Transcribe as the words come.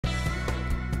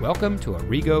Welcome to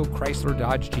Arrigo Chrysler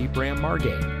Dodge Jeep Ram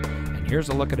Margate, and here's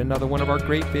a look at another one of our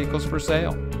great vehicles for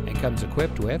sale. It comes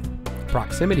equipped with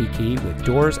proximity key with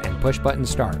doors and push-button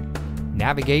start,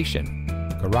 navigation,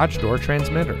 garage door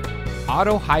transmitter,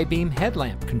 auto high beam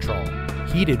headlamp control,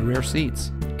 heated rear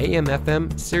seats,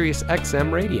 AM/FM Sirius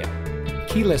XM radio,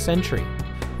 keyless entry,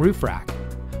 roof rack,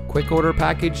 quick order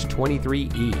package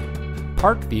 23E,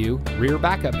 park view rear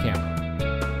backup camera.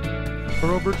 For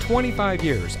over 25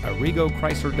 years, Arrigo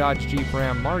Chrysler Dodge Jeep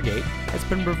Ram Margate has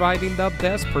been providing the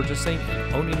best purchasing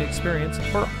and owning experience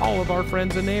for all of our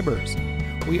friends and neighbors.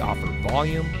 We offer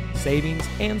volume, savings,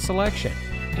 and selection,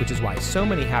 which is why so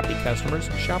many happy customers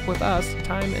shop with us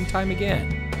time and time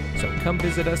again. So come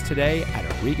visit us today at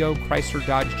Arrigo Chrysler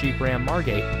Dodge Jeep Ram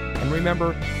Margate, and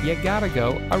remember, you gotta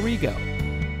go Arrigo.